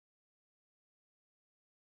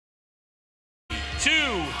2,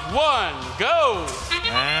 1, go!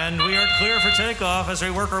 And we are clear for takeoff as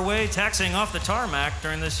we work our way taxiing off the tarmac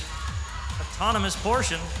during this autonomous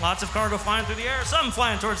portion. Lots of cargo flying through the air, some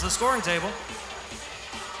flying towards the scoring table.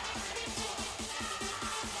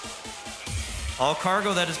 All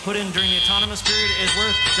cargo that is put in during the autonomous period is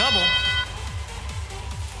worth double.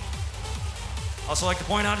 Also like to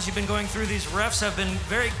point out, as you've been going through, these refs have been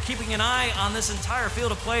keeping an eye on this entire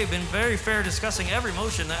field of play, been very fair, discussing every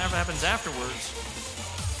motion that ever happens afterwards.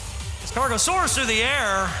 As cargo soars through the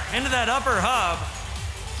air into that upper hub,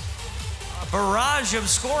 a barrage of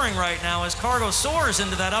scoring right now as cargo soars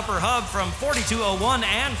into that upper hub from 4201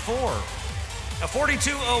 and 4. Now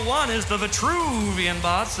 4201 is the Vitruvian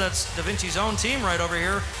bots, that's Da Vinci's own team right over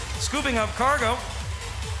here, scooping up cargo.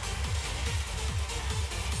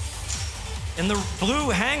 In the blue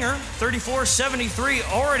hangar, 3473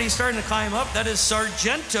 already starting to climb up. That is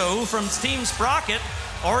Sargento from Team Sprocket,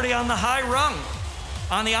 already on the high rung.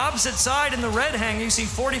 On the opposite side, in the red hangar, you see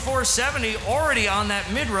 4470 already on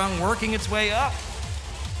that mid rung, working its way up.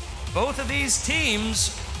 Both of these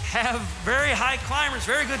teams have very high climbers,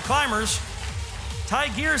 very good climbers. Thai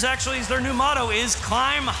Gears, actually, their new motto is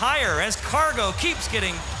climb higher, as cargo keeps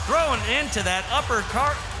getting thrown into that upper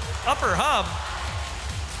hub.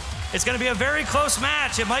 It's going to be a very close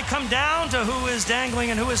match. It might come down to who is dangling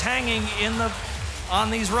and who is hanging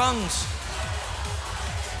on these rungs.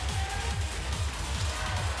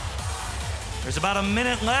 There's about a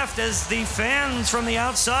minute left as the fans from the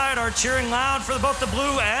outside are cheering loud for both the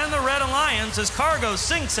blue and the red alliance as cargo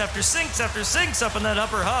sinks after sinks after sinks up in that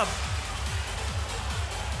upper hub.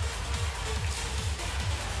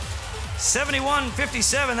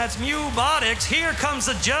 7157, that's Robotics. Here comes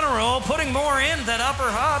the general, putting more in that upper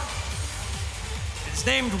hub. It's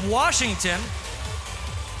named Washington.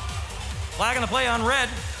 Flag on the play on red.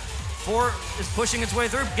 4 is pushing its way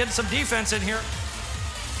through, getting some defense in here.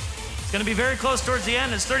 It's going to be very close towards the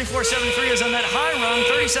end as 3473 is on that high rung,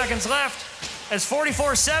 30 seconds left. As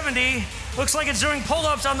 4470 looks like it's doing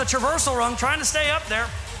pull-ups on the traversal rung, trying to stay up there.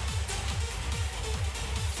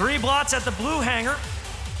 3 blots at the blue hangar.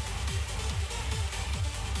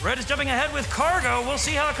 Red is jumping ahead with cargo. We'll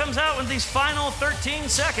see how it comes out in these final 13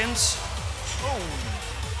 seconds. Oh.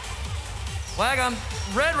 Flag on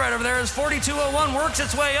red right over there as 4201 works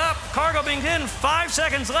its way up. Cargo being in, 5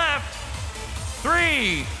 seconds left.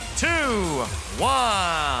 3, 2,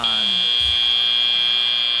 1.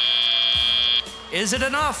 Is it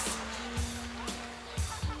enough?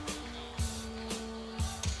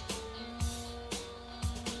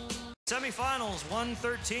 Semifinals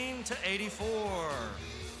 113 to 84.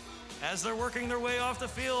 As they're working their way off the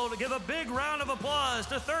field, give a big round of applause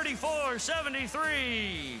to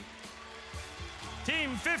 3473.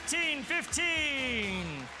 Team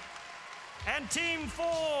 1515 and Team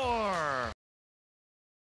 4.